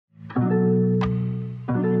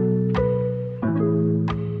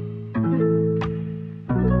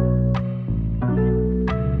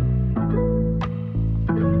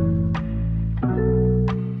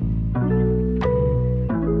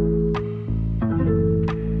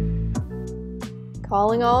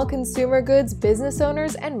Calling all consumer goods business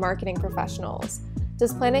owners and marketing professionals.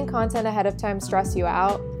 Does planning content ahead of time stress you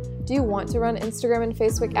out? Do you want to run Instagram and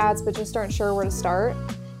Facebook ads but just aren't sure where to start?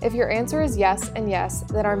 If your answer is yes and yes,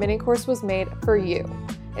 then our mini course was made for you.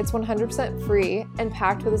 It's 100% free and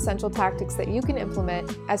packed with essential tactics that you can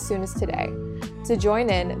implement as soon as today. To join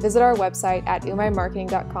in, visit our website at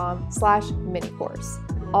umaimarketing.com/mini-course.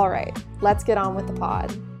 All right, let's get on with the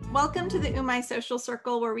pod. Welcome to the Umai Social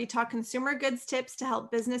Circle, where we talk consumer goods tips to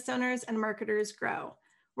help business owners and marketers grow.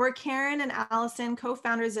 We're Karen and Allison,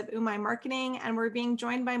 co-founders of Umai Marketing, and we're being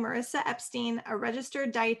joined by Marissa Epstein, a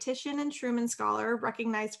registered dietitian and Truman Scholar,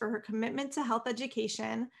 recognized for her commitment to health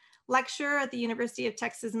education, lecturer at the University of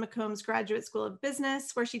Texas McCombs Graduate School of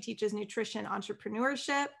Business, where she teaches nutrition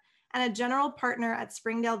entrepreneurship, and a general partner at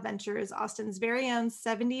Springdale Ventures, Austin's very own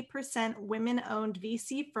 70% women-owned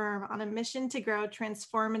VC firm on a mission to grow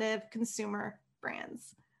transformative consumer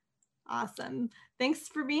brands. Awesome. Thanks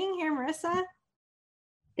for being here, Marissa.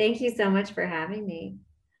 Thank you so much for having me.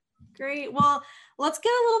 Great. Well, let's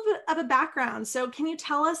get a little bit of a background. So can you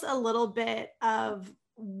tell us a little bit of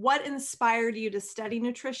what inspired you to study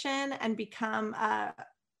nutrition and become a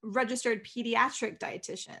registered pediatric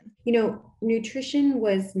dietitian? You know, nutrition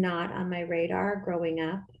was not on my radar growing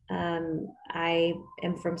up. I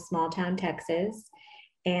am from small town Texas,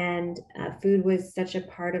 and food was such a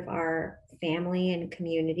part of our family and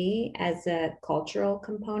community as a cultural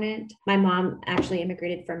component. My mom actually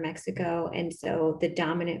immigrated from Mexico, and so the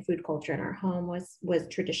dominant food culture in our home was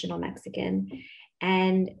traditional Mexican.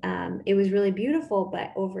 And it was really beautiful,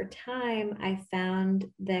 but over time, I found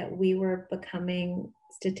that we were becoming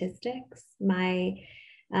statistics. My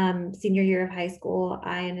senior year of high school,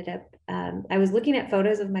 I ended up, I was looking at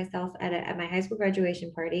photos of myself at my high school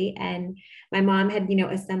graduation party, and my mom had,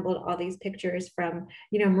 assembled all these pictures from,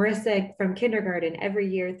 Marissa from kindergarten every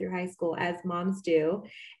year through high school, as moms do.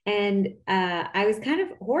 And I was kind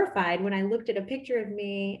of horrified when I looked at a picture of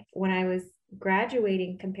me when I was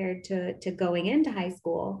graduating compared to going into high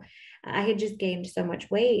school. I had just gained so much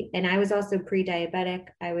weight, and I was also pre-diabetic.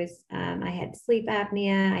 I had sleep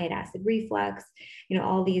apnea, I had acid reflux,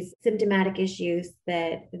 all these symptomatic issues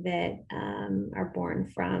that are born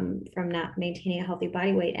from not maintaining a healthy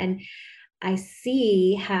body weight. And I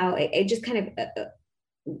see how it just kind of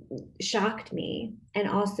shocked me, and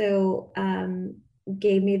also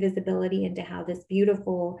gave me visibility into how this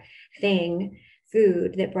beautiful thing,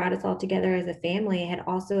 food that brought us all together as a family, had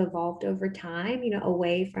also evolved over time,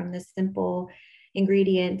 away from the simple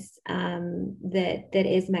ingredients that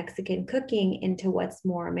is Mexican cooking into what's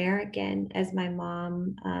more American, as my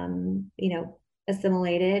mom,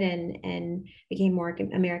 assimilated and became more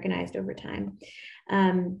Americanized over time.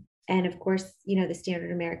 And of course, the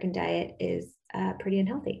standard American diet is pretty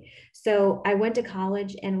unhealthy. So I went to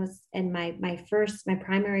college and my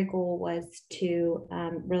primary goal was to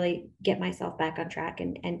really get myself back on track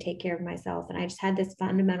and take care of myself. And I just had this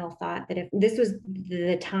fundamental thought that if this was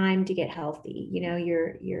the time to get healthy,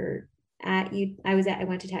 I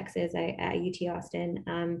went to Texas, at UT Austin.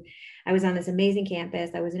 I was on this amazing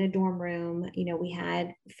campus. I was in a dorm room. We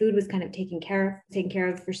had food was kind of taken care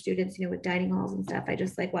of for students, with dining halls and stuff. I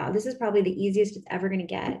just wow, this is probably the easiest it's ever going to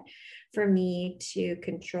get for me to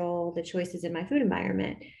control the choices in my food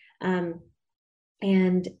environment. And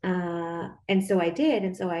so I did.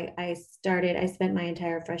 And so I spent my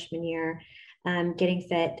entire freshman year getting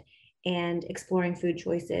fit and exploring food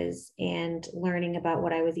choices and learning about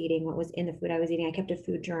what I was eating, what was in the food I was eating. I kept a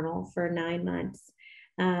food journal for 9 months,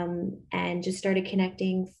 and just started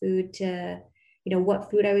connecting food to,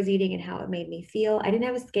 what food I was eating and how it made me feel. I didn't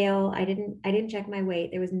have a scale. I didn't check my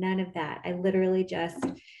weight. There was none of that. I literally just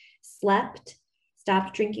slept,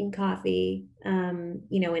 stopped drinking coffee, and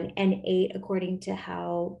ate according to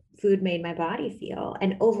how food made my body feel.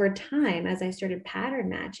 And over time, as I started pattern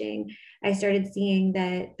matching, I started seeing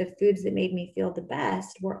that the foods that made me feel the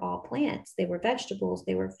best were all plants. They were vegetables,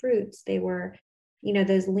 they were fruits, they were,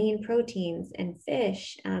 those lean proteins and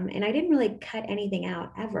fish. And I didn't really cut anything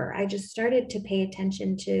out ever. I just started to pay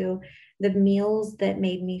attention to the meals that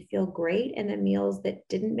made me feel great and the meals that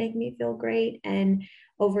didn't make me feel great. And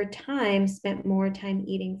over time, spent more time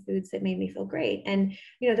eating foods that made me feel great. And,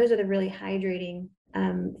 those are the really hydrating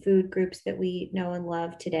food groups that we know and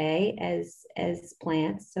love today as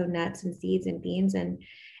plants. So nuts and seeds and beans and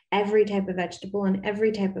every type of vegetable and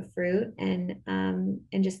every type of fruit, and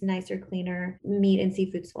just nicer, cleaner meat and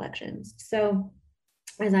seafood selections. So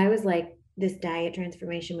as I was this diet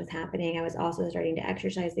transformation was happening, I was also starting to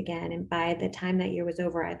exercise again. And by the time that year was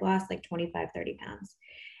over, I'd lost 25, 30 pounds.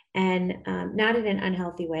 and not in an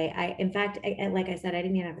unhealthy way. In fact, like I said, I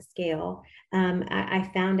didn't even have a scale. I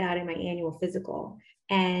found out in my annual physical,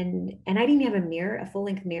 and I didn't have a mirror, a full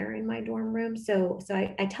length mirror in my dorm room. So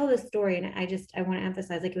I tell this story, and I want to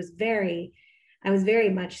emphasize, like, I was very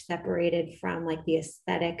much separated from like the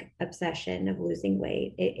aesthetic obsession of losing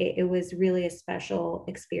weight. It was really a special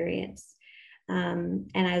experience. And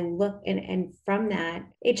I look, and from that,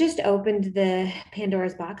 it just opened the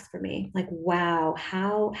Pandora's box for me. Like, wow,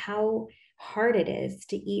 how hard it is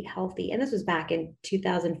to eat healthy. And this was back in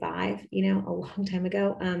 2005, a long time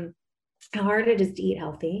ago. How hard it is to eat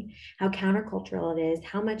healthy, how countercultural it is,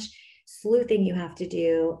 how much sleuthing you have to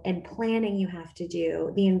do and planning you have to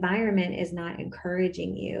do. The environment is not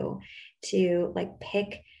encouraging you to like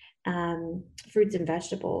pick fruits and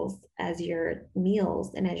vegetables as your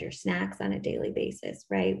meals and as your snacks on a daily basis,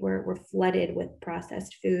 right? We're flooded with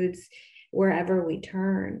processed foods wherever we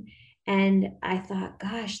turn. And I thought,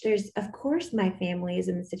 gosh, of course my family is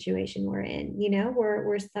in the situation we're in.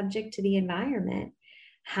 We're subject to the environment.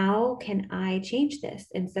 How can I change this?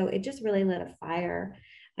 And so it just really lit a fire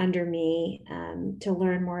under me to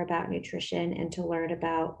learn more about nutrition and to learn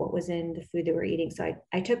about what was in the food that we're eating. So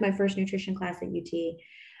I took my first nutrition class at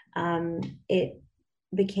UT. It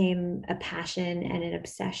became a passion and an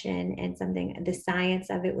obsession, and something, the science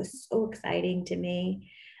of it was so exciting to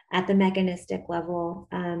me at the mechanistic level.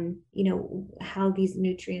 How these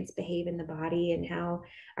nutrients behave in the body and how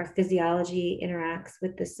our physiology interacts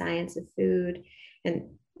with the science of food. And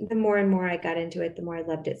the more and more I got into it, the more I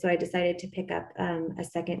loved it. So I decided to pick up a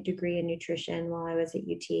second degree in nutrition while I was at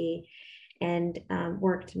UT, and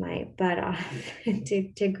worked my butt off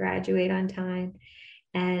to graduate on time.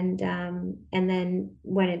 And then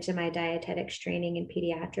went into my dietetics training in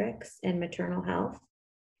pediatrics and maternal health,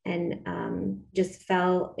 and just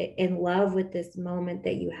fell in love with this moment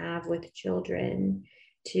that you have with children,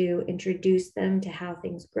 to introduce them to how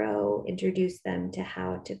things grow, introduce them to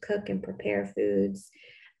how to cook and prepare foods.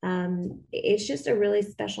 It's just a really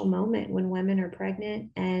special moment when women are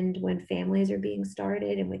pregnant and when families are being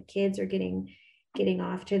started and when kids are getting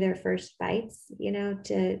off to their first bites,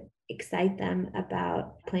 to excite them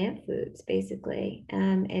about plant foods, basically,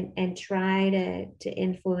 and try to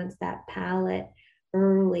influence that palate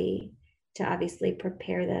early, to obviously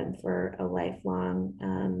prepare them for a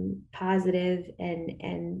lifelong positive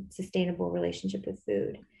and sustainable relationship with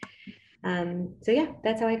food. So yeah,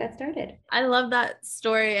 that's how I got started. I love that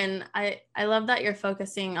story. And I love that you're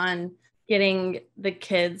focusing on getting the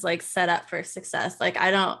kids like set up for success. Like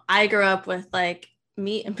I grew up with like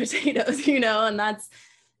meat and potatoes, and that's,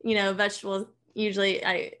 vegetables usually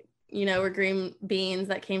were green beans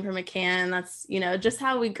that came from a can. That's, just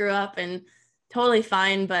how we grew up, and totally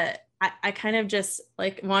fine. But I kind of just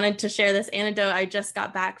like wanted to share this anecdote. I just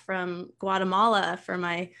got back from Guatemala for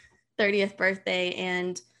my 30th birthday,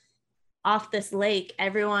 and off this lake,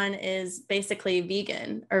 everyone is basically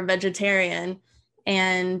vegan or vegetarian.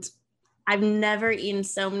 And I've never eaten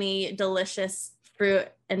so many delicious fruit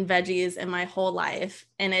and veggies in my whole life.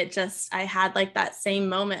 And I had like that same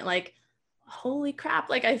moment, like, holy crap,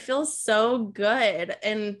 like I feel so good.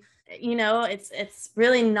 And it's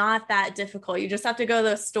really not that difficult. You just have to go to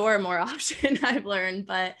the store more often, I've learned.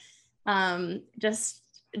 But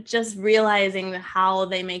just realizing how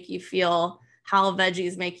they make you feel, how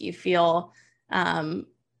veggies make you feel. I'm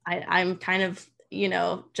kind of,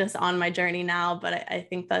 just on my journey now, but I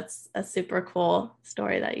think that's a super cool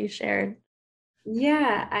story that you shared.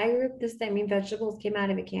 Yeah, I grew up this. I mean, vegetables came out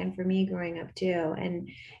of a can for me growing up too. And,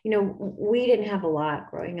 we didn't have a lot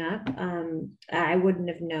growing up. I wouldn't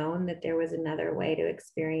have known that there was another way to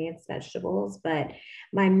experience vegetables, but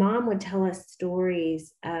my mom would tell us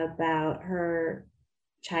stories about her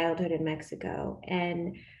childhood in Mexico.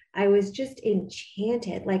 And I was just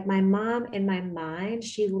enchanted. Like, my mom, in my mind,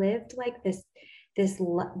 she lived like this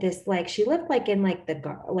like, she lived like in like the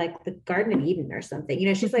Garden of Eden or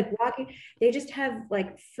something. She's like walking, they just have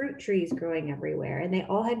like fruit trees growing everywhere, and they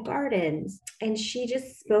all had gardens. And she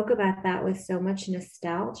just spoke about that with so much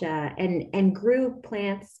nostalgia, and grew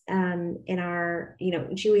plants in our,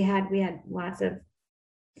 we had lots of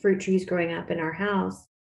fruit trees growing up in our house.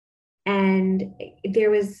 And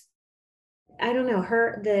there was, I don't know,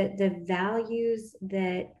 the values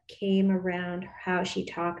that came around how she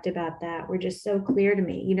talked about that were just so clear to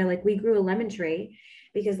me. Like, we grew a lemon tree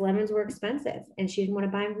because lemons were expensive and she didn't want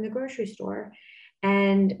to buy them from the grocery store.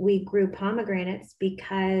 And we grew pomegranates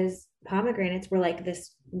because pomegranates were like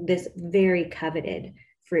this very coveted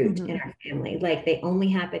fruit in our family. Like, they only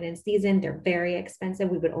happen in season. They're very expensive.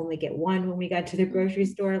 We would only get one when we got to the grocery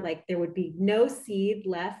store. Like, there would be no seed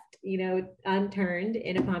left, unturned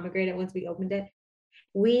in a pomegranate once we opened it.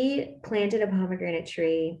 We planted a pomegranate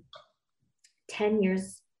tree 10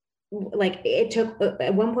 years. Like it took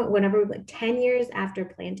at one point, whenever, like 10 years after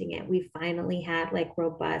planting it, we finally had like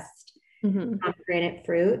robust pomegranate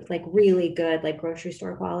fruit, like really good, like grocery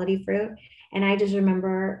store quality fruit. And I just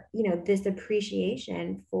remember, this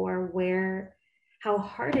appreciation for how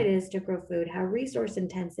hard it is to grow food, how resource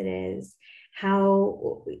intense it is,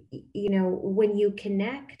 how, when you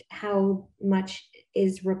connect how much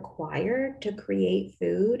is required to create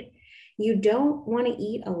food, you don't want to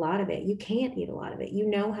eat a lot of it. You can't eat a lot of it. You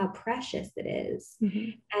know how precious it is.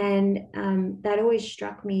 And that always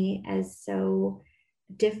struck me as so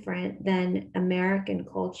different than American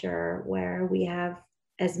culture, where we have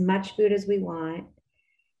as much food as we want.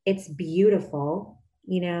 It's beautiful.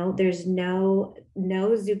 There's no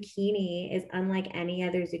zucchini is unlike any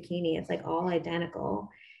other zucchini. It's like all identical,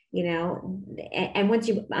 and once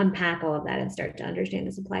you unpack all of that and start to understand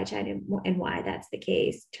the supply chain and why that's the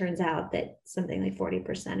case, turns out that something like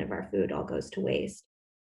 40% of our food all goes to waste.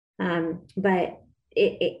 But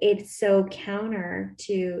it's so counter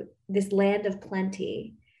to this land of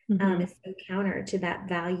plenty. It's so counter to that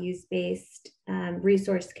values-based,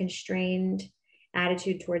 resource-constrained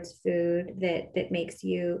attitude towards food that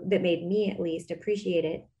made me at least appreciate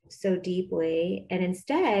it so deeply. And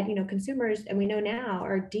instead, consumers, and we know now,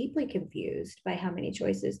 are deeply confused by how many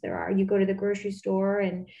choices there are. You go to the grocery store,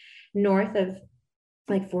 and north of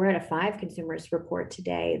like 4 out of 5 consumers report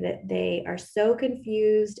today that they are so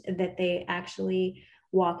confused that they actually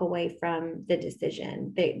walk away from the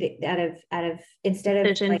decision. They out of instead of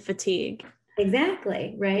decision fatigue.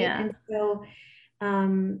 Exactly. Right. Yeah. And so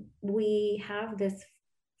we have this,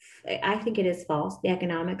 I think it is false. The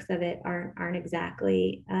economics of it aren't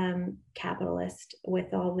exactly capitalist,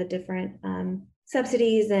 with all the different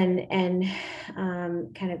subsidies and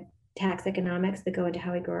kind of tax economics that go into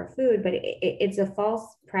how we grow our food. But it's a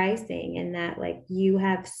false pricing in that, like, you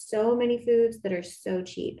have so many foods that are so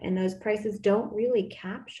cheap, and those prices don't really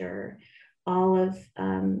capture all of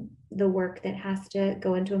the work that has to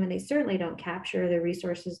go into them, and they certainly don't capture the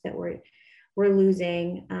resources that we're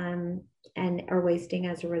losing and are wasting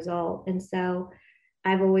as a result. And so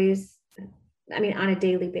I've always, on a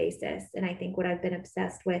daily basis, and I think what I've been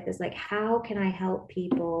obsessed with is like, how can I help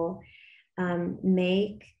people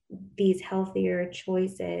make these healthier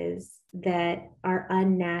choices that are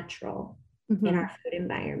unnatural in our food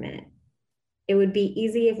environment? It would be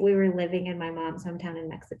easy if we were living in my mom's hometown in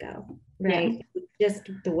Mexico, right? Yeah. Just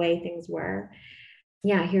the way things were.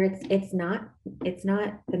 Yeah, here it's not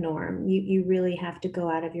the norm. You really have to go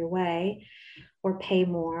out of your way or pay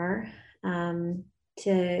more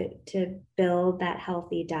to build that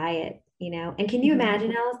healthy diet, And can you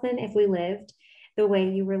imagine, Allison, if we lived the way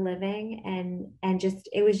you were living, and just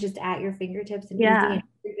it was just at your fingertips and easy, and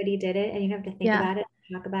everybody did it, and you don't have to think about it,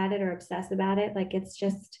 talk about it, or obsess about it. Like it's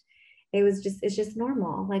just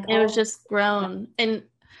normal. Like it was just grown.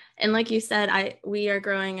 And like you said, we are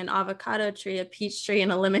growing an avocado tree, a peach tree,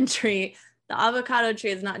 and a lemon tree. The avocado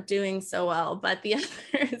tree is not doing so well, but the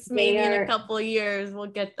others, maybe in a couple of years, we'll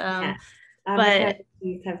get them. Yeah. Avocado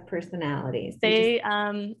trees have personalities.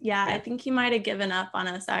 I think he might have given up on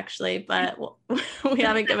us, actually, but we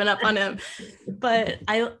haven't given up on him. But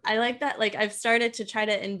I like that. Like, I've started to try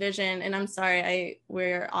to envision, and I'm sorry,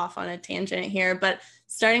 we're off on a tangent here, but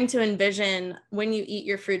starting to envision when you eat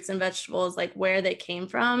your fruits and vegetables, like where they came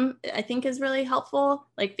from, I think is really helpful.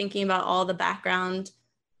 Like thinking about all the background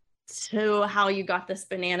to how you got this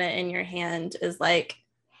banana in your hand is like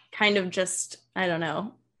kind of just, I don't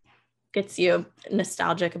know, gets you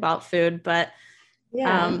nostalgic about food. But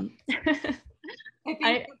I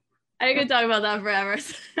could talk about that forever.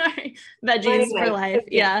 Sorry. Veggies for life.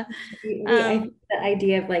 Yeah. The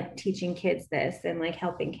idea of like teaching kids this and like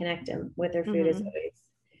helping connect them with their food is always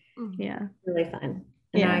really fun.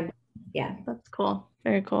 And that's cool.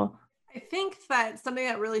 Very cool. I think that something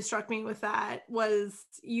that really struck me with that was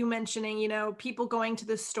you mentioning, people going to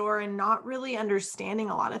the store and not really understanding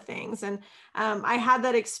a lot of things. And I had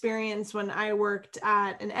that experience when I worked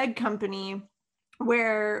at an egg company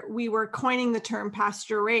where we were coining the term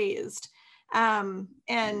pasture raised. And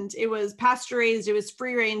it was pasture raised, it was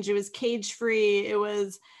free range, it was cage free, it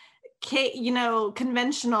was,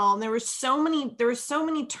 conventional. And there were so many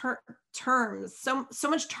terms, so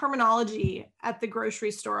much terminology at the grocery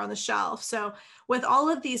store on the shelf. So with all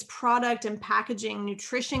of these product and packaging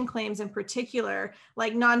nutrition claims in particular,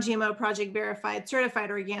 like non-GMO, project verified, certified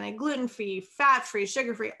organic, gluten-free, fat-free,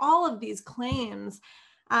 sugar-free, all of these claims,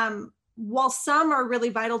 while some are really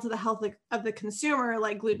vital to the health of the consumer,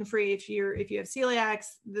 like gluten-free, if you have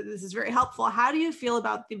celiacs, this is very helpful. How do you feel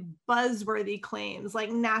about the buzzworthy claims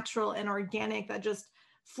like natural and organic that just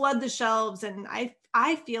flood the shelves. And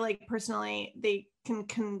I feel like personally, they can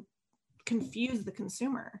confuse the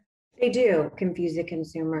consumer. They do confuse the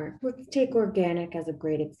consumer. Let's take organic as a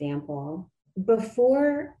great example.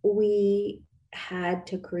 Before we had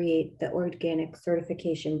to create the organic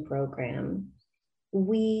certification program,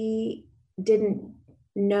 we didn't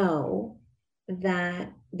know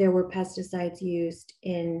that there were pesticides used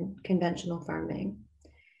in conventional farming,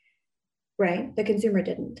 right? The consumer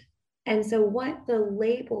didn't. And so what the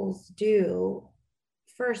labels do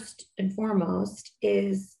first and foremost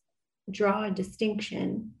is draw a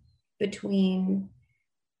distinction between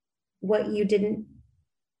what you didn't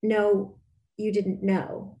know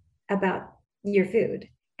about your food.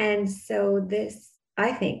 And so this,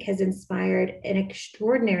 I think, has inspired an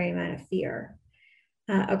extraordinary amount of fear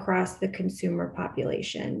across the consumer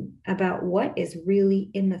population about what is really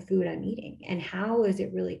in the food I'm eating and how is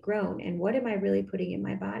it really grown and what am I really putting in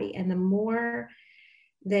my body. And the more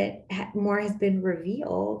that more has been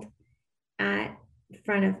revealed via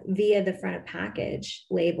the front of package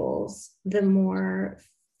labels, the more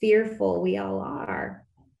fearful we all are.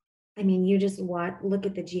 I mean, you just look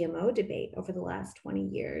at the GMO debate over the last 20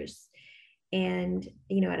 years. And,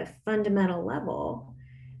 at a fundamental level,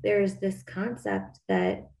 there's this concept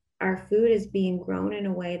that our food is being grown in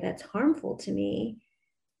a way that's harmful to me.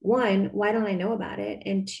 One, why don't I know about it?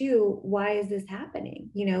 And two, why is this happening?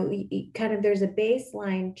 There's a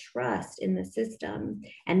baseline trust in the system.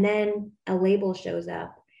 And then a label shows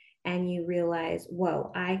up and you realize,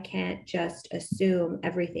 whoa, I can't just assume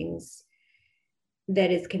everything's that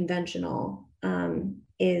is conventional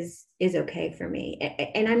is okay for me.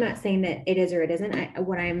 And I'm not saying that it is or it isn't.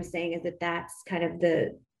 What I'm saying is that that's kind of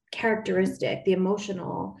the characteristic, the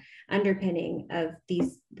emotional underpinning of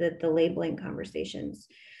the labeling conversations.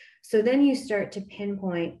 So then you start to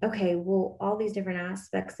pinpoint, okay, well, all these different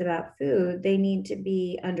aspects about food, they need to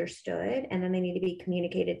be understood and then they need to be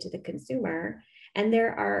communicated to the consumer. And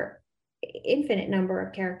there are infinite number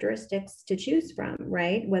of characteristics to choose from,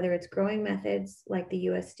 right? Whether it's growing methods like the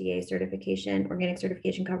USDA certification, organic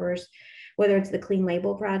certification covers, whether it's the Clean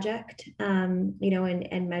Label Project, and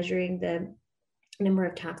measuring the number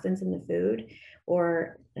of toxins in the food,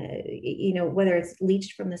 or whether it's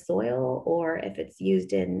leached from the soil or if it's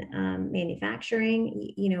used in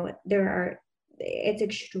manufacturing, it's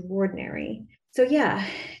extraordinary. So yeah,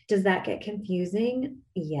 does that get confusing?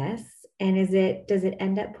 Yes. And does it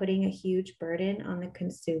end up putting a huge burden on the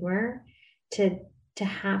consumer to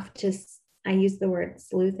have to, I used the word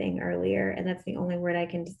sleuthing earlier, and that's the only word I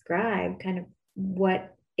can describe kind of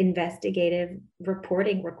what investigative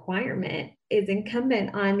reporting requirement is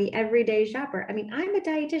incumbent on the everyday shopper. I mean, I'm a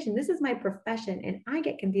dietitian. This is my profession, and I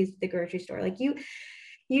get confused at the grocery store. Like you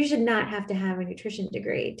should not have to have a nutrition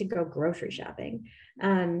degree to go grocery shopping.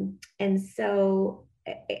 And so,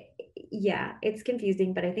 yeah, it's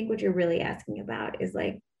confusing, but I think what you're really asking about is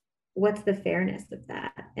like, what's the fairness of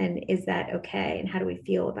that? And is that okay? And how do we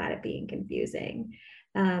feel about it being confusing?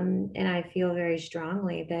 And I feel very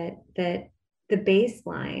strongly that the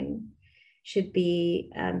baseline should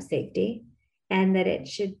be safety, and that it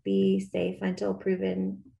should be safe until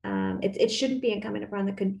proven. It shouldn't be incumbent upon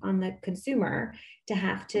the consumer to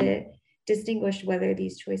have to distinguish whether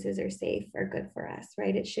these choices are safe or good for us,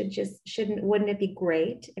 right? It wouldn't it be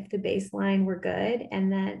great if the baseline were good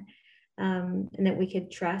and that we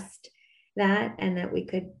could trust that, and that we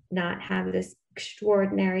could not have this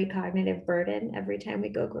extraordinary cognitive burden every time we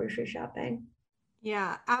go grocery shopping?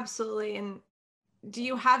 Yeah, absolutely. And do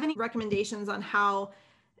you have any recommendations on how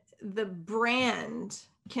the brand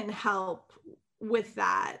can help with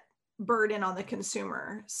that burden on the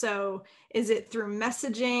consumer? So is it through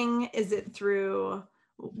messaging? Is it through,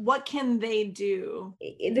 what can they do?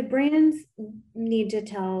 The brands need to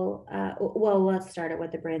tell, let's start at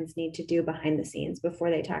what the brands need to do behind the scenes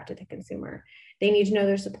before they talk to the consumer. They need to know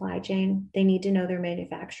their supply chain. They need to know their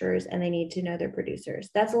manufacturers, and they need to know their producers.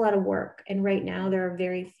 That's a lot of work. And right now there are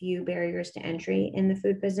very few barriers to entry in the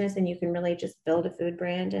food business. And you can really just build a food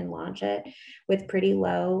brand and launch it with pretty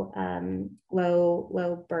low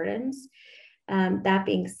burdens. That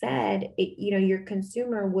being said, your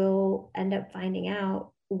consumer will end up finding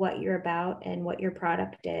out what you're about and what your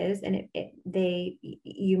product is, and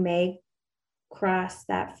you may cross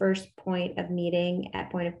that first point of meeting at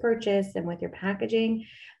point of purchase and with your packaging.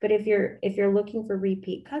 But if you're looking for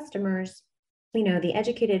repeat customers, the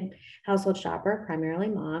educated household shopper, primarily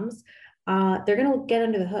moms, they're going to get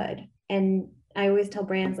under the hood, and I always tell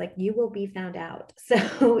brands, like, you will be found out.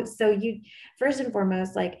 So you, first and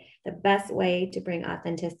foremost, like, the best way to bring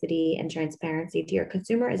authenticity and transparency to your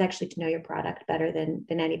consumer is actually to know your product better than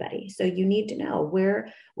anybody. So you need to know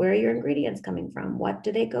where are your ingredients coming from? What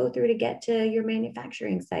do they go through to get to your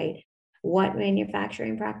manufacturing site? What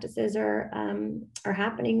manufacturing practices are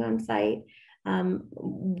happening on site?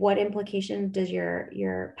 What implications does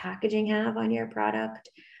your packaging have on your product?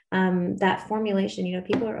 That formulation,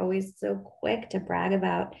 people are always so quick to brag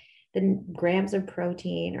about the grams of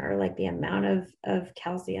protein or like the amount of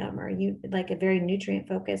calcium, or like a very nutrient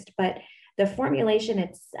focused, but the formulation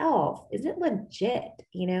itself, is it legit,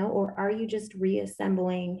 or are you just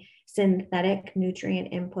reassembling synthetic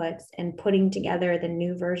nutrient inputs and putting together the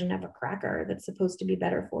new version of a cracker that's supposed to be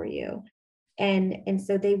better for you? And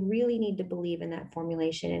so they really need to believe in that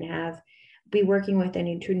formulation and be working with a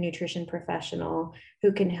nutrition professional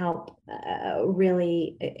who can help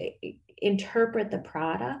really interpret the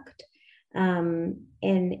product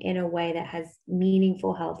in a way that has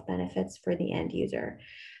meaningful health benefits for the end user.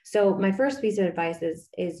 So my first piece of advice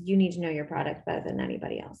is you need to know your product better than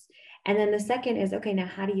anybody else. And then the second is, okay, now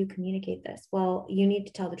how do you communicate this? Well, you need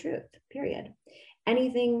to tell the truth, period.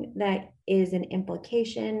 Anything that is an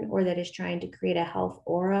implication or that is trying to create a health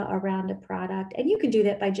aura around a product, and you can do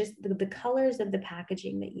that by just the colors of the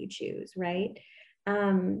packaging that you choose, right?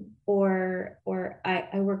 Or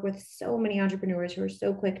I work with so many entrepreneurs who are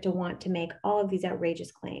so quick to want to make all of these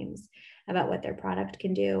outrageous claims about what their product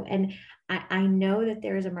can do. And I know that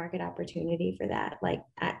there is a market opportunity for that. Like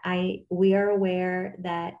we are aware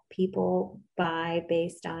that people buy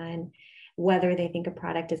based on whether they think a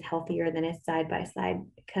product is healthier than a side-by-side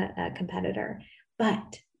competitor.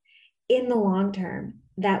 But in the long term,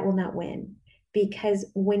 that will not win, because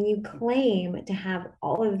when you claim to have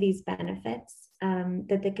all of these benefits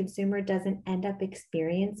that the consumer doesn't end up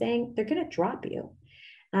experiencing, they're going to drop you.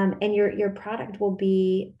 And your product will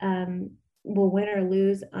win or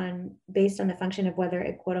lose based on the function of whether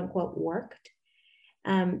it quote unquote worked,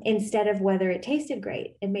 instead of whether it tasted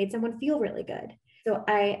great and made someone feel really good. So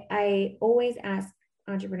I always ask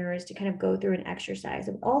entrepreneurs to kind of go through an exercise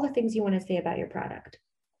of all the things you want to say about your product.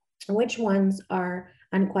 Which ones are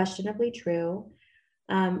unquestionably true?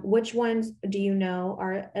 Which ones do you know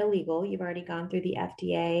are illegal? You've already gone through the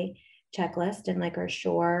FDA checklist and like are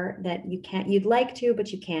sure that you'd like to,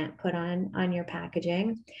 but you can't put on your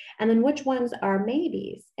packaging. And then which ones are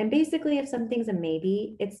maybes? And basically, if something's a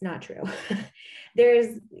maybe, it's not true.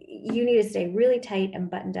 You need to stay really tight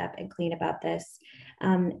and buttoned up and clean about this.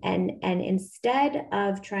 And instead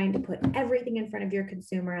of trying to put everything in front of your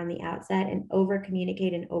consumer on the outset and over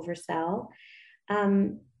communicate and oversell,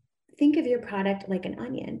 think of your product like an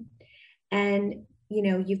onion. And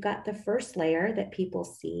you've got the first layer that people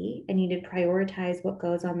see, and you need to prioritize what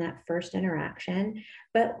goes on that first interaction,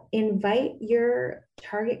 but invite your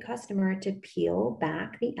target customer to peel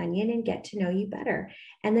back the onion and get to know you better.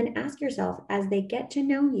 And then ask yourself, as they get to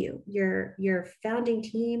know you, your founding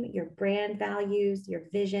team, your brand values, your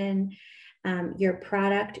vision, your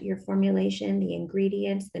product, your formulation, the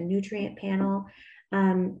ingredients, the nutrient panel,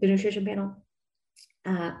 the nutrition panel,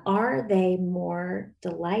 are they more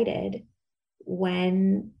delighted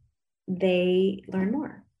when they learn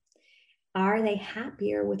more? Are they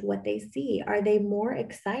happier with what they see? Are they more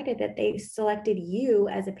excited that they selected you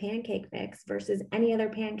as a pancake mix versus any other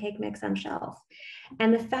pancake mix on shelf?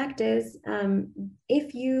 And the fact is,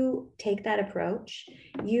 if you take that approach,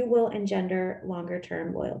 you will engender longer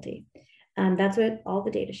term loyalty. That's what all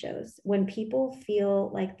the data shows. When people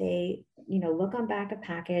feel like they, look on back of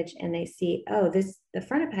package and they see, oh, the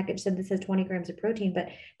front of package said this has 20 grams of protein, but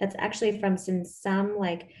that's actually from some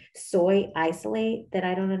like soy isolate that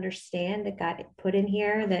I don't understand that got put in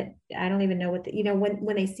here, that I don't even know what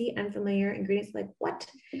when they see unfamiliar ingredients, like, what?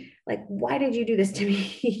 Like, why did you do this to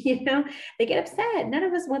me? They get upset. None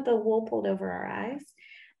of us want the wool pulled over our eyes.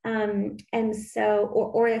 And so,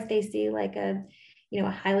 or if they see like a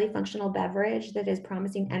highly functional beverage that is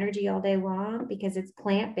promising energy all day long because it's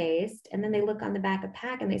plant-based, and then they look on the back of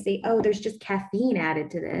pack and they say, oh, there's just caffeine added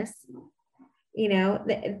to this.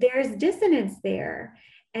 There's dissonance there.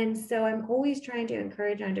 And so I'm always trying to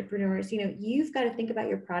encourage entrepreneurs, you've got to think about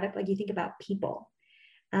your product like you think about people.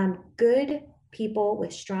 Good people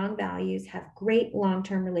with strong values have great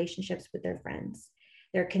long-term relationships with their friends.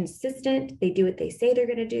 They're consistent. They do what they say they're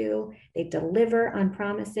going to do. They deliver on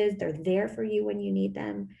promises. They're there for you when you need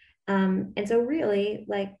them. And so really,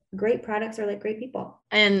 like, great products are like great people.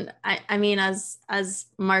 And I mean, as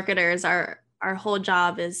marketers, our whole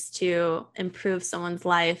job is to improve someone's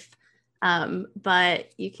life.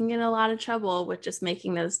 But you can get in a lot of trouble with just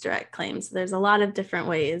making those direct claims. There's a lot of different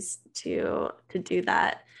ways to do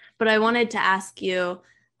that. But I wanted to ask you,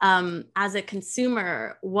 as a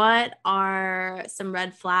consumer, what are some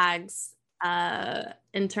red flags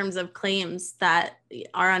in terms of claims that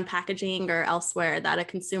are on packaging or elsewhere that a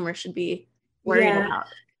consumer should be worried about?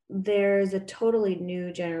 There's a totally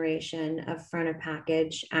new generation of front of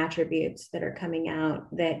package attributes that are coming out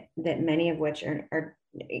that many of which are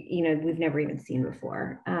we've never even seen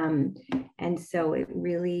before. And so it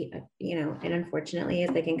really, and unfortunately, is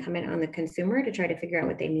they can come in on the consumer to try to figure out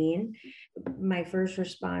what they mean. My first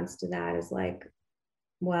response to that is like,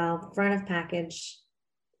 well, front of package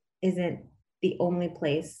isn't the only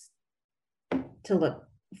place to look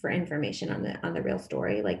for information on the real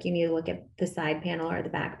story. Like, you need to look at the side panel or the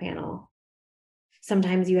back panel.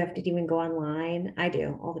 Sometimes you have to even go online. I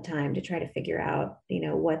do all the time to try to figure out,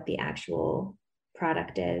 what the actual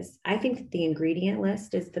product is. I think that the ingredient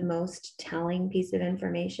list is the most telling piece of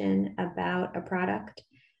information about a product.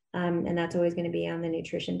 And that's always going to be on the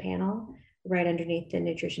nutrition panel, right underneath the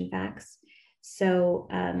nutrition facts. So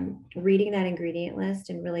reading that ingredient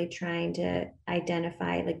list and really trying to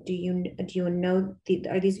identify, like, do you know,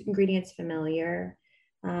 are these ingredients familiar?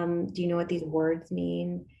 Do you know what these words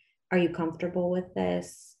mean? Are you comfortable with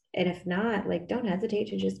this? And if not, like, don't hesitate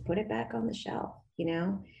to just put it back on the shelf.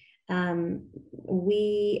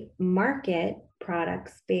 We market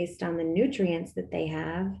products based on the nutrients that they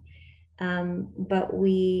have, but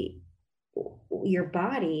your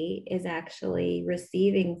body is actually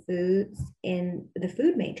receiving foods in the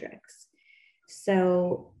food matrix.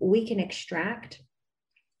 So we can extract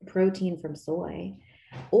protein from soy,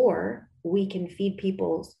 or we can feed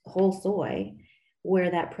people whole soy,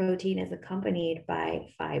 where that protein is accompanied by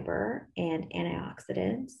fiber and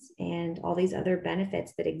antioxidants and all these other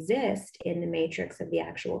benefits that exist in the matrix of the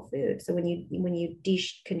actual food. So when you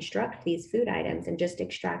deconstruct these food items and just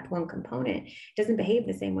extract one component, it doesn't behave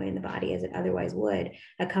the same way in the body as it otherwise would,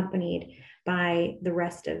 accompanied by the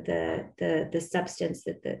rest of the substance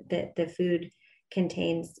that the food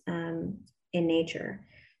contains in nature.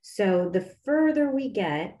 So the further we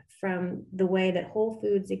get from the way that whole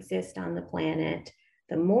foods exist on the planet,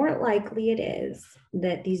 the more likely it is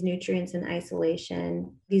that these nutrients are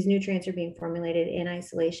being formulated in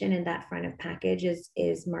isolation, and that front of package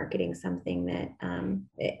is marketing something that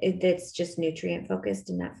that's just nutrient focused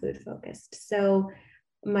and not food focused. So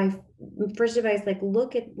my first advice, like,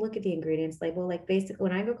 look at the ingredients label. Like, basically,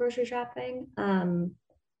 when I go grocery shopping,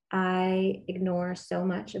 I ignore so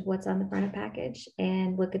much of what's on the front of package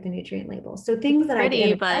and look at the nutrient labels. So things that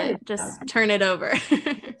pretty, but just turn it over.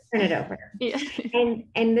 Turn it over. Yeah.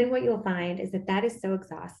 And then what you'll find is that is so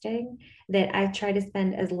exhausting that I try to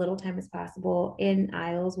spend as little time as possible in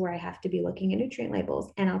aisles where I have to be looking at nutrient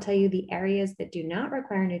labels. And I'll tell you, the areas that do not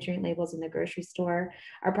require nutrient labels in the grocery store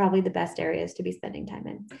are probably the best areas to be spending time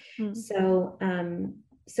in. Mm-hmm.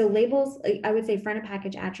 So labels, I would say front of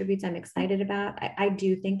package attributes I'm excited about. I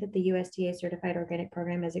do think that the USDA certified organic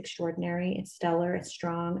program is extraordinary. It's stellar. It's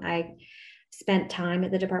strong. I spent time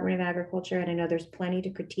at the Department of Agriculture, and I know there's plenty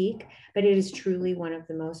to critique, but it is truly one of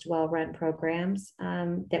the most well-run programs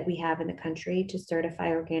that we have in the country to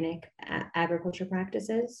certify organic agriculture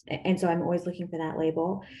practices. And so I'm always looking for that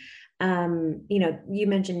label. You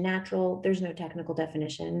mentioned natural. There's no technical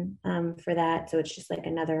definition for that. So it's just like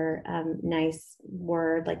another nice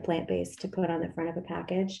word, like plant-based, to put on the front of a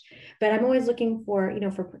package. But I'm always looking for,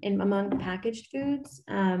 among packaged foods,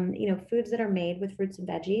 foods that are made with fruits and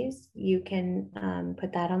veggies, you can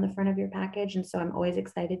put that on the front of your package. And so I'm always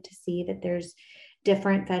excited to see that there's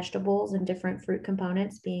different vegetables and different fruit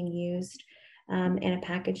components being used in a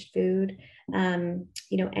packaged food.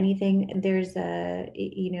 Anything, there's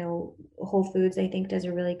Whole Foods, I think, does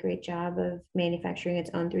a really great job of manufacturing its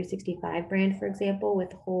own 365 brand, for example,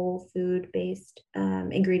 with whole food based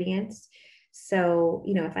ingredients. So,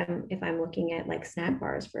 if I'm looking at like snack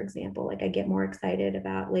bars, for example, like I get more excited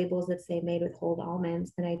about labels that say made with whole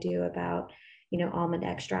almonds than I do about, almond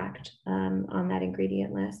extract on that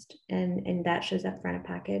ingredient list. And that shows up front of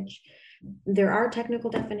package. There are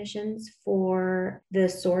technical definitions for the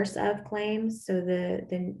source of claims. So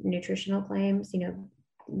the nutritional claims,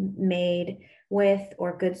 made with,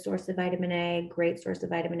 or good source of vitamin A, great source of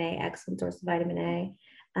vitamin A, excellent source of vitamin A.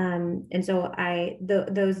 And so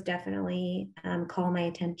those definitely call my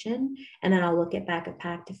attention. And then I'll look at back of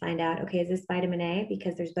pack to find out, okay, is this vitamin A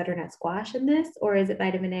because there's butternut squash in this? Or is it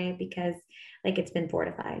vitamin A because like it's been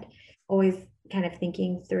fortified? Always kind of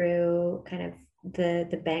thinking through kind of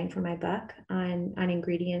the bang for my buck on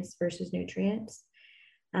ingredients versus nutrients.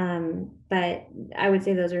 But I would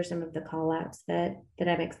say those are some of the call outs that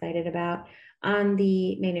I'm excited about. On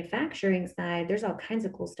the manufacturing side, there's all kinds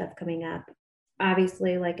of cool stuff coming up.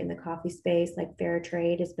 Obviously, like in the coffee space, like fair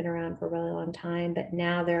trade has been around for a really long time, but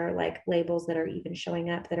now there are like labels that are even showing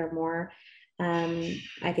up that are more,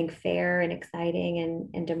 I think, fair and exciting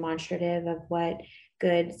and demonstrative of what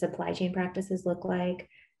good supply chain practices look like.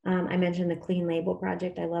 I mentioned the Clean Label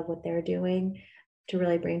Project. I love what they're doing to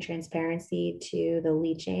really bring transparency to the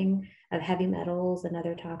leaching of heavy metals and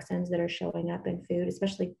other toxins that are showing up in food,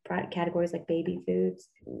 especially categories like baby foods.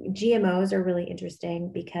 GMOs are really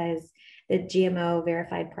interesting because the GMO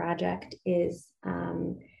Verified Project is,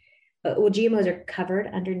 GMOs are covered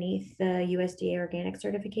underneath the USDA organic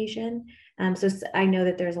certification. So I know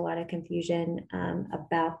that there's a lot of confusion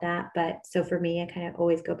about that, but so for me, I kind of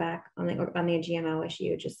always go back on the GMO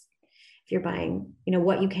issue. Just if you're buying,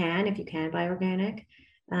 what you can, if you can buy organic,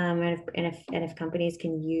 and if companies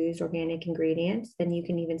can use organic ingredients, then you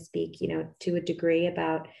can even speak, to a degree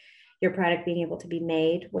about your product being able to be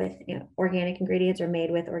made with organic ingredients or made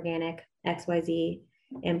with organic XYZ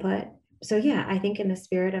input. So yeah, I think in the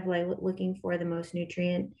spirit of like looking for the most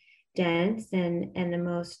nutrient dense and the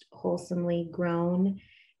most wholesomely grown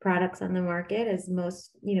products on the market, as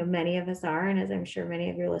most, many of us are, and as I'm sure many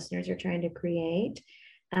of your listeners are trying to create,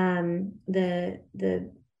 you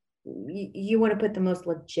want to put the most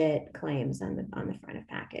legit claims on the front of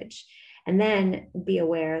package, and then be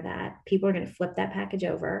aware that people are going to flip that package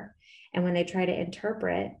over, and when they try to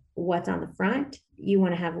interpret what's on the front, you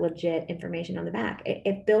want to have legit information on the back.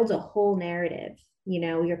 It builds a whole narrative,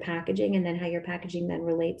 your packaging, and then how your packaging then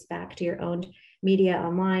relates back to your own media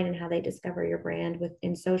online and how they discover your brand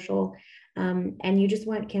in social, and you just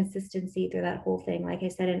want consistency through that whole thing. Like I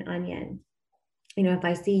said, in Onion, if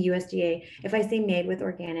I see USDA, if I see made with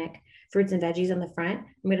organic fruits and veggies on the front,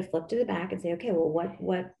 I'm going to flip to the back and say, okay, well,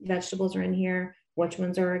 what vegetables are in here? Which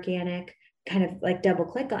ones are organic? Kind of like double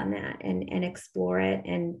click on that and explore it.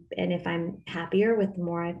 And if I'm happier with the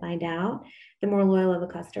more I find out, the more loyal of a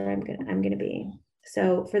customer I'm going to be.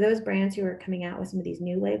 So for those brands who are coming out with some of these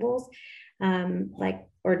new labels,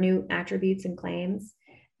 or new attributes and claims,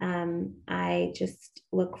 I just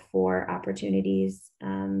look for opportunities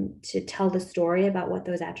to tell the story about what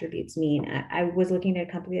those attributes mean. I was looking at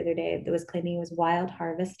a company the other day that was claiming it was wild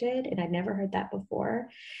harvested, and I'd never heard that before.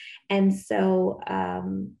 And so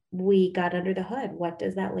we got under the hood. What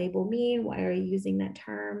does that label mean? Why are you using that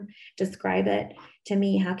term? Describe it to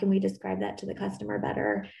me. How can we describe that to the customer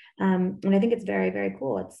better? And I think it's very, very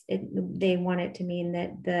cool. They want it to mean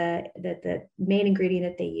that the main ingredient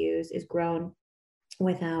that they use is grown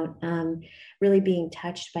without really being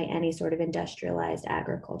touched by any sort of industrialized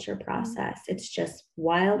agriculture process. It's just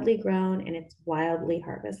wildly grown and it's wildly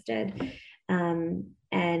harvested,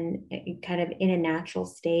 and kind of in a natural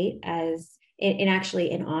state, as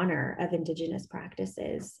actually in honor of indigenous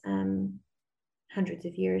practices hundreds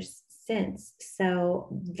of years since. So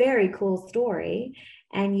very cool story.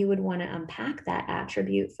 And you would want to unpack that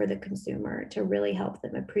attribute for the consumer to really help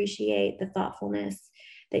them appreciate the thoughtfulness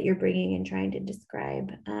that you're bringing and trying to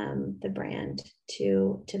describe the brand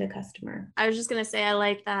to the customer. I was just going to say, I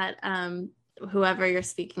like that whoever you're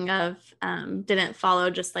speaking of didn't follow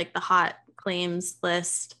just like the hot claims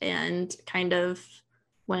list and kind of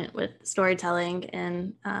went with storytelling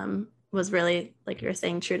and was really, like you were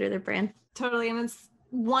saying, true to their brand. Totally. And it's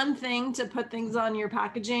one thing to put things on your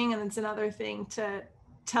packaging, and it's another thing to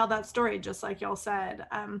tell that story, just like y'all said,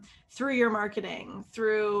 through your marketing,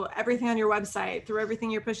 through everything on your website, through everything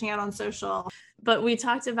you're pushing out on social. But we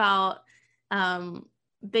talked about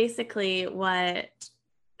basically what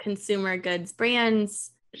consumer goods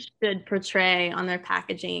brands should portray on their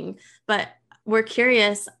packaging. But we're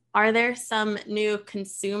curious, are there some new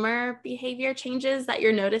consumer behavior changes that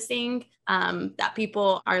you're noticing that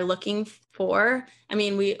people are looking for? I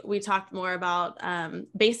mean, we talked more about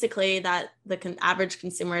basically that the average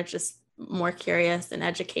consumer is just more curious and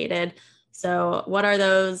educated. So what are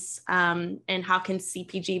those and how can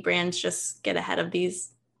CPG brands just get ahead of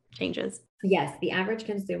these changes? Yes, the average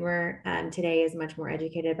consumer today is much more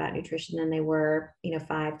educated about nutrition than they were,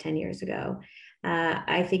 5-10 years ago.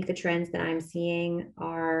 I think the trends that I'm seeing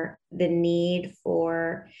are the need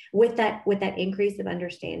for, with that increase of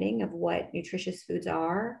understanding of what nutritious foods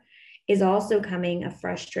are, is also coming a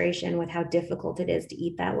frustration with how difficult it is to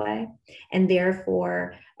eat that way, and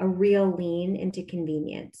therefore a real lean into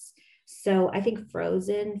convenience. So I think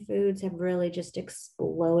frozen foods have really just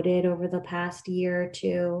exploded over the past year or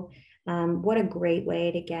two. What a great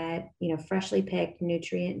way to get, freshly picked,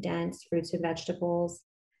 nutrient dense fruits and vegetables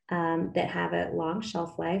that have a long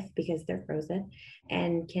shelf life because they're frozen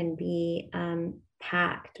and can be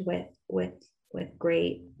packed with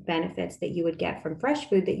great benefits that you would get from fresh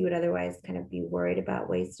food that you would otherwise kind of be worried about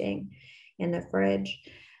wasting in the fridge.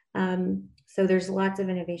 So there's lots of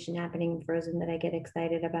innovation happening in frozen that I get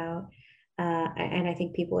excited about. And I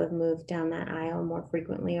think people have moved down that aisle more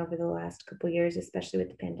frequently over the last couple of years, especially with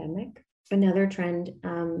the pandemic. Another trend,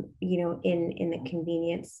 in the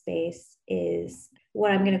convenience space is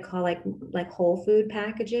what I'm going to call like whole food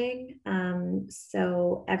packaging.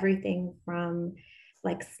 So everything from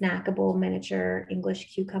like snackable miniature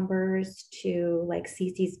English cucumbers to like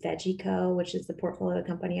Cece's Veggie Co., which is the portfolio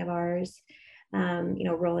company of ours,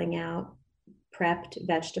 rolling out prepped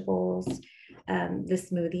vegetables, the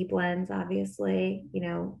smoothie blends, obviously,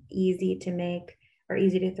 easy to make or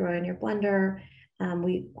easy to throw in your blender.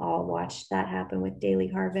 We all watched that happen with Daily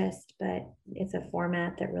Harvest, but it's a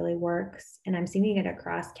format that really works. And I'm seeing it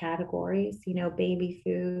across categories, baby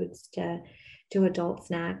foods to adult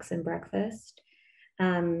snacks and breakfast.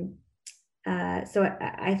 So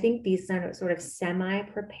I think these sort of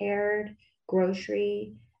semi-prepared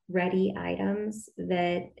grocery ready items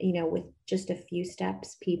that, with just a few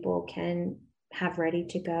steps, people can have ready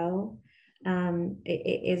to go,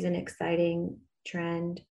 it is an exciting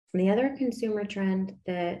trend. And the other consumer trend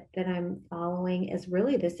that I'm following is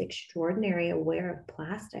really this extraordinary aware of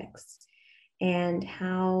plastics and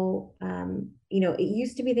how, it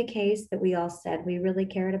used to be the case that we all said we really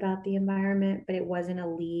cared about the environment, but it wasn't a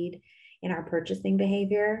lead in our purchasing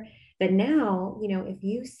behavior. But now, if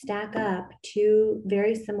you stack up two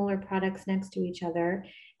very similar products next to each other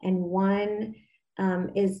and one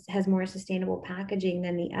has more sustainable packaging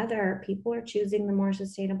than the other, people are choosing the more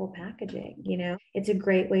sustainable packaging. It's a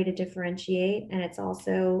great way to differentiate. And it's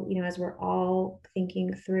also, as we're all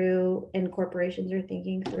thinking through and corporations are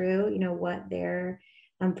thinking through, what their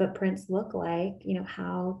footprints look like,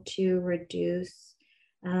 how to reduce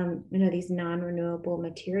these non-renewable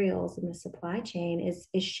materials in the supply chain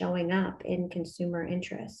is showing up in consumer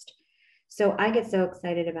interest. So I get so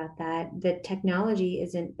excited about that. The technology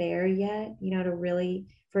isn't there yet, to really,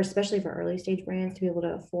 especially for early stage brands to be able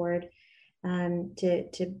to afford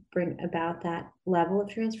to bring about that level of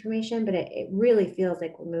transformation. But it really feels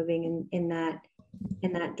like we're moving in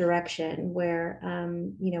that direction where,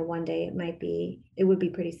 one day it would be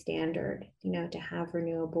pretty standard, to have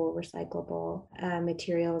renewable, recyclable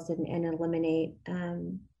materials and eliminate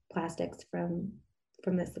plastics from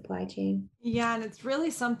the supply chain. Yeah, and it's really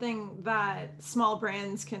something that small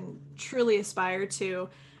brands can truly aspire to.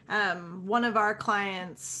 One of our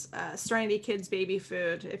clients, Serenity Kids Baby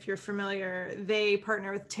Food, if you're familiar, they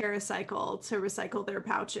partner with TerraCycle to recycle their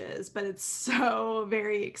pouches, but it's so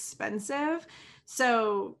very expensive.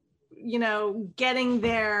 So, getting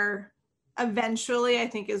there eventually, I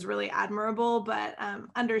think, is really admirable, but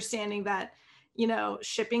understanding that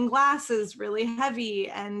shipping glass is really heavy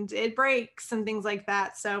and it breaks and things like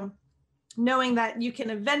that. So knowing that you can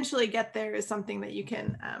eventually get there is something that you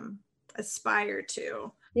can aspire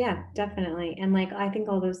to. Yeah, definitely. And I think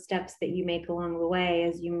all those steps that you make along the way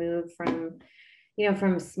as you move from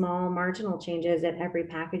small marginal changes at every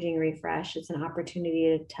packaging refresh, it's an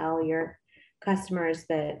opportunity to tell your customers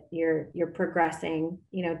that you're progressing,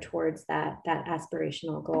 towards that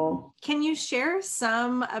aspirational goal. Can you share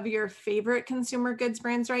some of your favorite consumer goods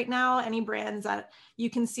brands right now? Any brands that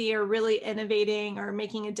you can see are really innovating or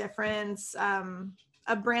making a difference?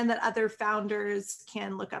 A brand that other founders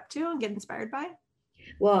can look up to and get inspired by?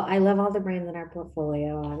 Well, I love all the brands in our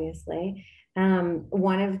portfolio, obviously.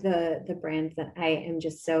 One of the brands that I am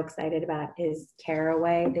just so excited about is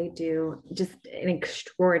Caraway. They do just an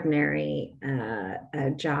extraordinary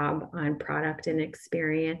job on product and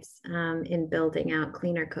experience in building out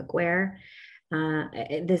cleaner cookware.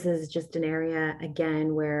 This is just an area,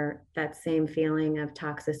 again, where that same feeling of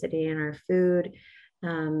toxicity in our food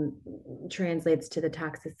translates to the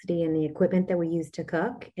toxicity in the equipment that we use to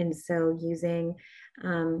cook. And so using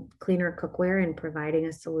cleaner cookware and providing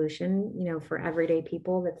a solution, for everyday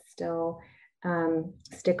people that's still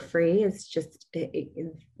stick free is just,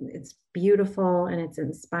 it's beautiful and it's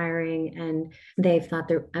inspiring. And they've thought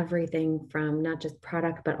through everything from not just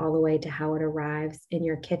product, but all the way to how it arrives in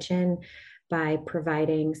your kitchen, by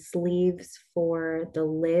providing sleeves for the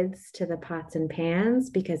lids to the pots and pans,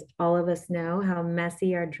 because all of us know how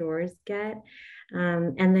messy our drawers get.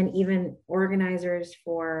 And then even organizers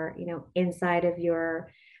for, inside of your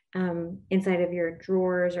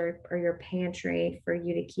drawers or your pantry for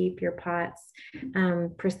you to keep your pots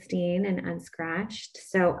pristine and unscratched.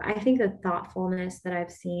 So I think the thoughtfulness that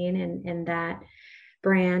I've seen in that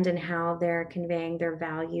brand and how they're conveying their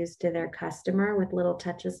values to their customer with little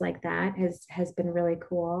touches like that has been really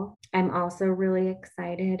cool. I'm also really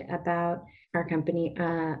excited about our company,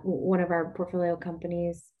 one of our portfolio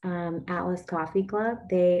companies, Atlas Coffee Club.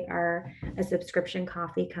 They are a subscription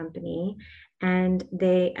coffee company. And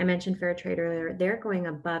I mentioned fair trade earlier, they're going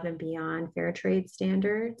above and beyond fair trade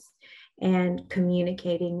standards and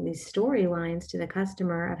communicating these storylines to the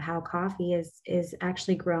customer of how coffee is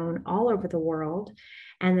actually grown all over the world,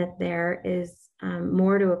 and that there is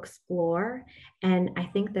more to explore. And I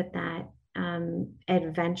think that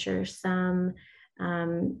adventuresome,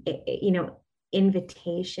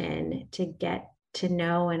 invitation to get to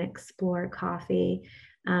know and explore coffee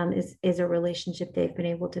is a relationship they've been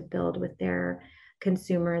able to build with their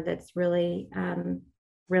consumer that's really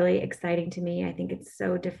really exciting to me. I think it's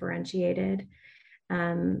so differentiated.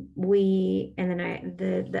 The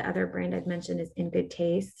other brand I've mentioned is In Good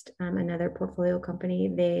Taste, another portfolio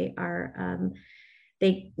company. They are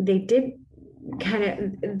they did kind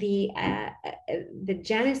of the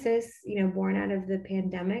genesis, born out of the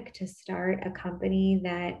pandemic, to start a company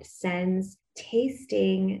that sends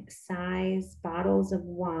tasting size bottles of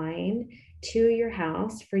wine to your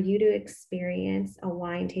house for you to experience a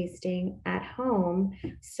wine tasting at home.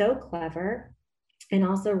 So clever, and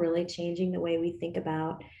also really changing the way we think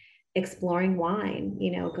about exploring wine,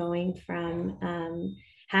 going from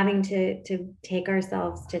having to take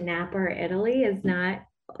ourselves to Napa or Italy is not,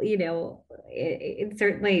 it's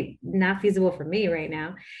certainly not feasible for me right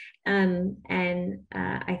now.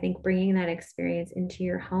 I think bringing that experience into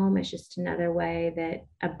your home is just another way that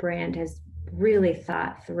a brand has really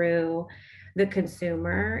thought through the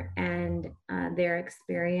consumer and their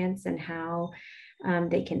experience, and how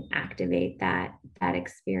they can activate that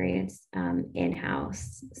experience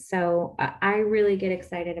in-house. So I really get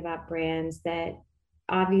excited about brands that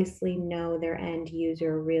obviously know their end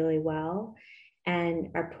user really well and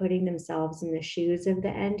are putting themselves in the shoes of the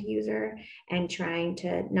end user and trying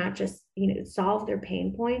to not just, solve their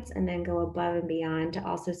pain points and then go above and beyond to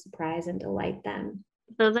also surprise and delight them.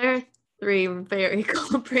 Those are 3 very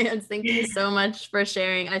cool brands. Thank you so much for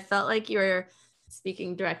sharing. I felt like you were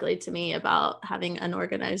speaking directly to me about having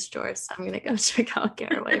unorganized drawers. So I'm going to go check out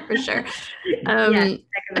Caraway for sure. Yeah,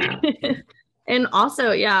 check them out. And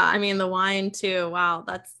also, yeah, I mean, the wine too. Wow.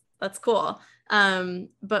 That's cool.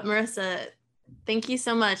 But Marissa, thank you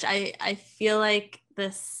so much. I feel like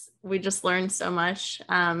we just learned so much.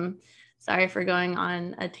 Sorry for going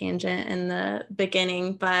on a tangent in the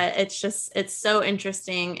beginning, but it's so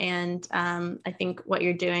interesting. And I think what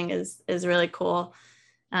you're doing is really cool.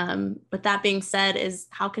 With that being said,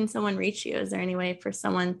 how can someone reach you? Is there any way for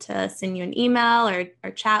someone to send you an email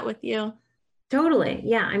or chat with you? Totally.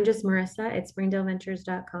 Yeah. I'm just Marissa at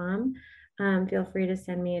springdaleventures.com. Feel free to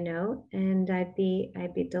send me a note, and I'd be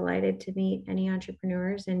delighted to meet any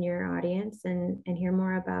entrepreneurs in your audience and hear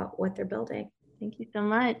more about what they're building. Thank you so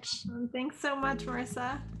much. Thanks so much,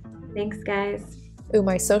 Marissa. Thanks, guys. Ooh,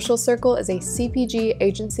 My Social Circle is a CPG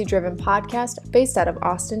agency-driven podcast based out of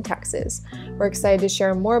Austin, Texas. We're excited to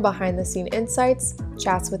share more behind-the-scene insights,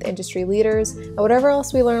 chats with industry leaders, and whatever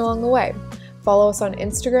else we learn along the way. Follow us on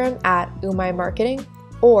Instagram at ooh-my-marketing,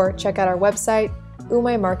 or check out our website,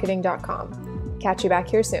 ooh-my-marketing.com. Catch you back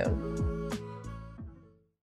here soon.